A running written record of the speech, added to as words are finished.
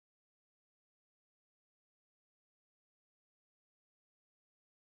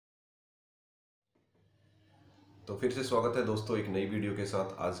तो फिर से स्वागत है दोस्तों एक नई वीडियो के साथ।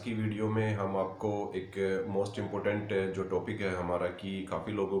 आज की वीडियो में हम आपको एक मोस्ट इम्पोर्टेंट जो टॉपिक है हमारा कि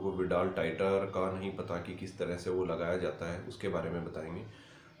काफ़ी लोगों को विडाल टाइटर का नहीं पता कि किस तरह से वो लगाया जाता है, उसके बारे में बताएंगे।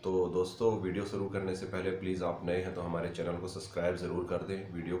 तो दोस्तों वीडियो शुरू करने से पहले प्लीज़ आप नए हैं तो हमारे चैनल को सब्सक्राइब ज़रूर कर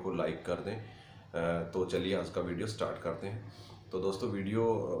दें, वीडियो को लाइक कर दें। तो चलिए आज का वीडियो स्टार्ट करते हैं। तो दोस्तों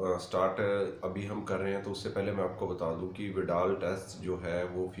वीडियो स्टार्ट अभी हम कर रहे हैं, तो उससे पहले मैं आपको बता दूं कि विडाल टेस्ट जो है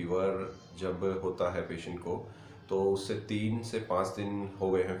वो फीवर जब होता है पेशेंट को, तो उससे 3 से 5 दिन हो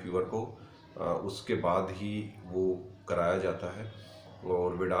गए हैं फीवर को, उसके बाद ही वो कराया जाता है।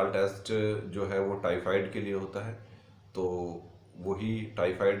 और विडाल टेस्ट जो है वो टाइफाइड के लिए होता है, तो वही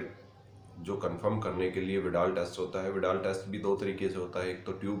टाइफाइड जो कंफर्म करने के लिए विडाल टेस्ट होता है। विडाल टेस्ट भी 2 तरीके से होता है, एक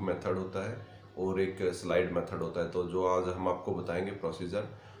तो ट्यूब मेथड होता है और एक स्लाइड मेथड होता है। तो जो आज हम आपको बताएंगे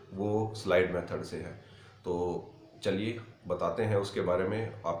प्रोसीजर वो स्लाइड मेथड से है। तो चलिए बताते हैं उसके बारे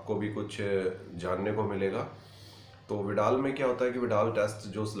में, आपको भी कुछ जानने को मिलेगा। तो विडाल में क्या होता है कि विडाल टेस्ट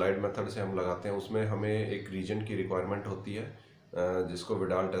जो स्लाइड मेथड से हम लगाते हैं उसमें हमें एक रीजन की रिक्वायरमेंट होती है, जिसको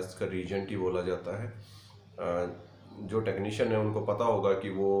विडाल टेस्ट का रीजन ही बोला जाता है। जो टेक्नीशियन है उनको पता होगा कि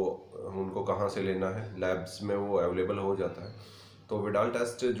वो उनको कहाँ से लेना है, लैब्स में वो अवेलेबल हो जाता है। तो विडाल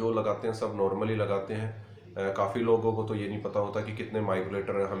टेस्ट जो लगाते हैं सब नॉर्मली लगाते हैं। काफ़ी लोगों को तो ये नहीं पता होता कि कितने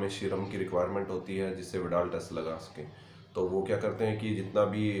माइक्रोलीटर हमें सीरम की रिक्वायरमेंट होती है जिससे विडाल टेस्ट लगा सकें। तो वो क्या करते हैं कि जितना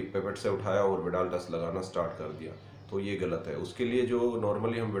भी पेपेट से उठाया और विडाल टेस्ट लगाना स्टार्ट कर दिया, तो ये गलत है। उसके लिए जो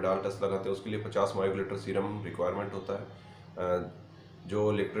नॉर्मली हम विडाल टेस्ट लगाते हैं उसके लिए 50 माइक्रोलीटर सीरम रिक्वायरमेंट होता है।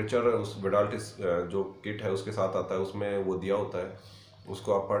 जो लिटरेचर उस विडाल टेस्ट जो किट है उसके साथ आता है उसमें वो दिया होता है,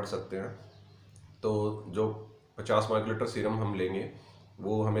 उसको आप पढ़ सकते हैं। तो जो 50 माइक्रोलीटर सीरम हम लेंगे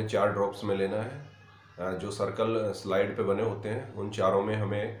वो हमें 4 ड्रॉप्स में लेना है। जो सर्कल स्लाइड पे बने होते हैं उन चारों में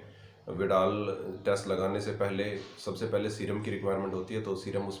हमें विडाल टेस्ट लगाने से पहले सबसे पहले सीरम की रिक्वायरमेंट होती है, तो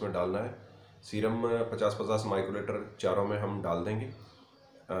सीरम उसमें डालना है। सीरम 50-50 माइक्रोलीटर चारों में हम डाल देंगे।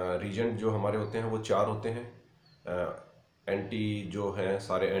 रीजेंट जो हमारे होते हैं वो 4 होते हैं। एंटी जो हैं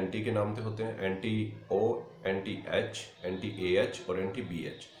सारे एंटी के नाम से होते हैं, anti O, anti H, anti A H और एंटी बी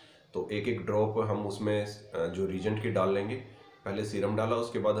एच। तो एक एक ड्रॉप हम उसमें जो रीजेंट की डाल लेंगे। पहले सीरम डाला,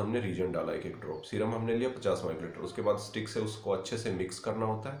 उसके बाद हमने रीजेंट डाला एक एक ड्रॉप। सीरम हमने लिया 50 माइक्रोलीटर, उसके बाद स्टिक से उसको अच्छे से मिक्स करना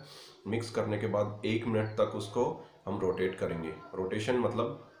होता है। मिक्स करने के बाद 1 मिनट तक उसको हम रोटेट करेंगे। रोटेशन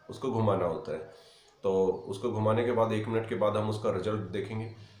मतलब उसको घुमाना होता है। तो उसको घुमाने के बाद 1 मिनट के बाद हम उसका रिजल्ट देखेंगे।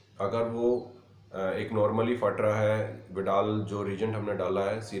 अगर वो एक नॉर्मली फट रहा है, विडाल जो रीजेंट हमने डाला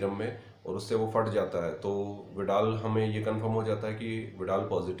है सीरम में और उससे वो फट जाता है, तो विडाल हमें ये कंफर्म हो जाता है कि विडाल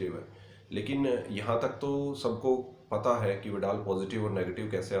पॉजिटिव है। लेकिन यहाँ तक तो सबको पता है कि विडाल पॉजिटिव और नेगेटिव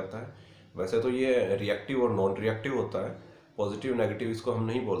कैसे आता है। वैसे तो ये रिएक्टिव और नॉन रिएक्टिव होता है, पॉजिटिव नेगेटिव इसको हम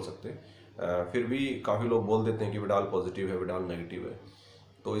नहीं बोल सकते। फिर भी काफ़ी लोग बोल देते हैं कि विडाल पॉजिटिव है, विडाल नेगेटिव है।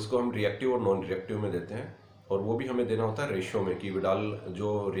 तो इसको हम रिएक्टिव और नॉन रिएक्टिव में देते हैं, और वो भी हमें देना होता है रेशियो में कि विडाल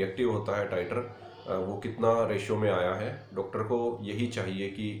जो रिएक्टिव होता है टाइटर वो कितना रेशियो में आया है। डॉक्टर को यही चाहिए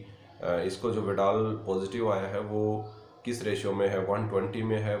कि इसको जो विडाल पॉजिटिव आया है वो किस रेशियो में है, 120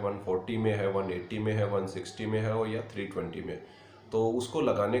 में है, 140 में है, 180 में है, 160 में है और या 320 में। तो उसको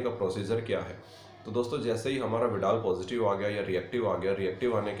लगाने का प्रोसीजर क्या है। तो दोस्तों जैसे ही हमारा विडाल पॉजिटिव आ गया या रिएक्टिव आ गया,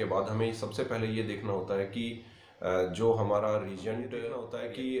 रिएक्टिव आने के बाद हमें सबसे पहले ये देखना होता है कि जो हमारा रीजेंट होता है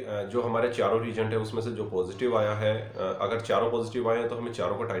कि जो हमारे चारों रीजेंट है उसमें से जो पॉजिटिव आया है, अगर चारों पॉजिटिव आए हैं तो हमें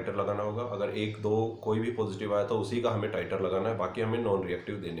चारों का टाइटर लगाना होगा। अगर 1-2 कोई भी पॉजिटिव आया तो उसी का हमें टाइटर लगाना है, बाकी हमें नॉन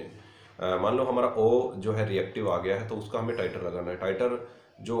रिएक्टिव देने हैं। मान लो हमारा ओ जो है रिएक्टिव आ गया है तो उसका हमें टाइटर लगाना है। टाइटर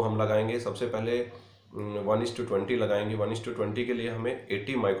जो हम लगाएंगे सबसे पहले 1:20 लगाएंगे। 1:20 के लिए हमें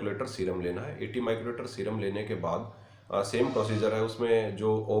 80 माइक्रोलीटर सीरम लेना है। 80 माइक्रोलीटर सीरम लेने के बाद सेम प्रोसीजर है, उसमें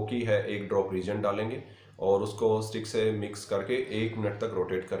जो ओ की है 1 ड्रॉप रीजेंट डालेंगे और उसको स्टिक से मिक्स करके 1 मिनट तक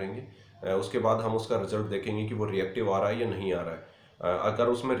रोटेट करेंगे। उसके बाद हम उसका रिजल्ट देखेंगे कि वो रिएक्टिव आ रहा है या नहीं आ रहा है। अगर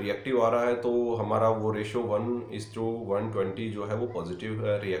उसमें रिएक्टिव आ रहा है तो हमारा वो रेशो 1:120 जो है वो पॉजिटिव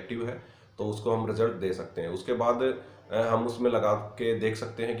रिएक्टिव है, तो उसको हम रिजल्ट दे सकते हैं। उसके बाद हम उसमें लगा के देख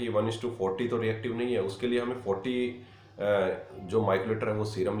सकते हैं कि 1:40 तो रिएक्टिव नहीं है। उसके लिए हमें 40 जो माइक्रोलीटर है वो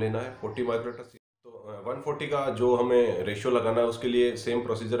सीरम लेना है, 40 माइक्रोलीटर। तो 140 का जो हमें रेशियो लगाना है उसके लिए सेम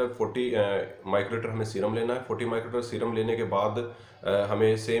प्रोसीजर है। 40 माइक्रोलीटर हमें सीरम लेना है। 40 माइक्रोलीटर सीरम लेने के बाद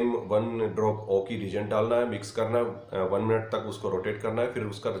हमें सेम 1 ड्रॉप ओ की रीजेंट डालना है, मिक्स करना है, 1 मिनट तक उसको रोटेट करना है, फिर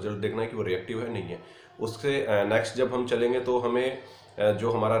उसका रिजल्ट देखना है कि वो रिएक्टिव है नहीं है। उससे नेक्स्ट जब हम चलेंगे तो हमें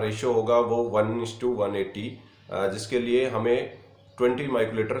जो हमारा रेशियो होगा वो 1:180, जिसके लिए हमें 20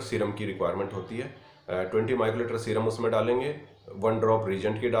 माइक्रोलीटर सीरम की रिक्वायरमेंट होती है। 20 माइक्रोलीटर सीरम उसमें डालेंगे, 1 ड्रॉप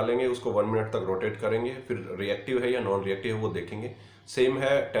रीजेंट की डालेंगे, उसको 1 मिनट तक रोटेट करेंगे, फिर रिएक्टिव है या नॉन रिएक्टिव है वो देखेंगे। सेम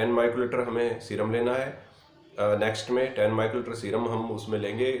है, 10 माइक्रोलीटर हमें सीरम लेना है। नेक्स्ट में 10 माइक्रोलीटर सीरम हम उसमें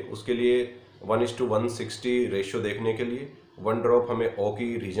लेंगे, उसके लिए 1:160 रेशियो देखने के लिए 1 ड्रॉप हमें ओ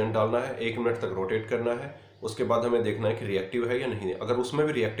की रीजन डालना है, 1 मिनट तक रोटेट करना है। उसके बाद हमें देखना है कि रिएक्टिव है या नहीं। अगर उसमें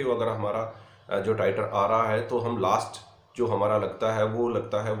भी रिएक्टिव अगर हमारा जो टाइटर आ रहा है तो हम लास्ट जो हमारा लगता है वो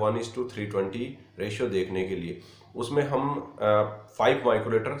लगता है 1:320 रेशियो देखने के लिए। उसमें हम 5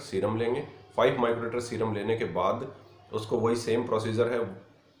 माइक्रोलीटर सीरम लेंगे। 5 माइक्रोलीटर सीरम लेने के बाद उसको वही सेम प्रोसीजर है,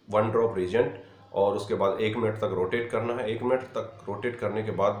 1 ड्रॉप रीजेंट और उसके बाद 1 मिनट तक रोटेट करना है। 1 मिनट तक रोटेट करने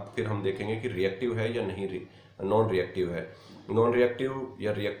के बाद फिर हम देखेंगे कि रिएक्टिव है या नहीं, नॉन रिएक्टिव है। नॉन रिएक्टिव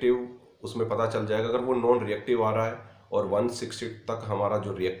या रिएक्टिव उसमें पता चल जाएगा। अगर वो नॉन रिएक्टिव आ रहा है और 160 तक हमारा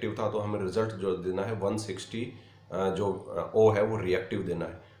जो रिएक्टिव था तो हमें रिजल्ट जो देना है 160 जो ओ है वो रिएक्टिव देना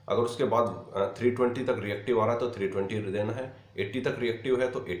है। अगर उसके बाद 320 तक रिएक्टिव आ रहा है तो 320 देना है, 80 तक रिएक्टिव है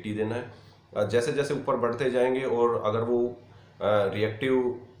तो 80 देना है। जैसे जैसे ऊपर बढ़ते जाएंगे और अगर वो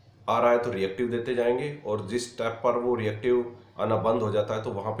रिएक्टिव आ रहा है तो रिएक्टिव देते जाएंगे और जिस स्टेप पर वो रिएक्टिव आना बंद हो जाता है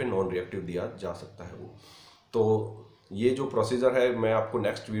तो वहाँ पे नॉन रिएक्टिव दिया जा सकता है वो। तो ये जो प्रोसीजर है मैं आपको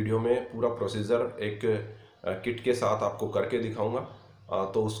नेक्स्ट वीडियो में पूरा प्रोसीजर एक किट के साथ आपको करके दिखाऊंगा,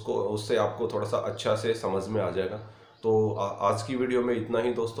 तो उससे आपको थोड़ा सा अच्छा से समझ में आ जाएगा। तो आज की वीडियो में इतना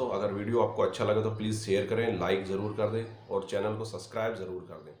ही दोस्तों। अगर वीडियो आपको अच्छा लगे तो प्लीज़ शेयर करें, लाइक ज़रूर कर दें और चैनल को सब्सक्राइब ज़रूर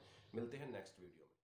कर दें। मिलते हैं नेक्स्ट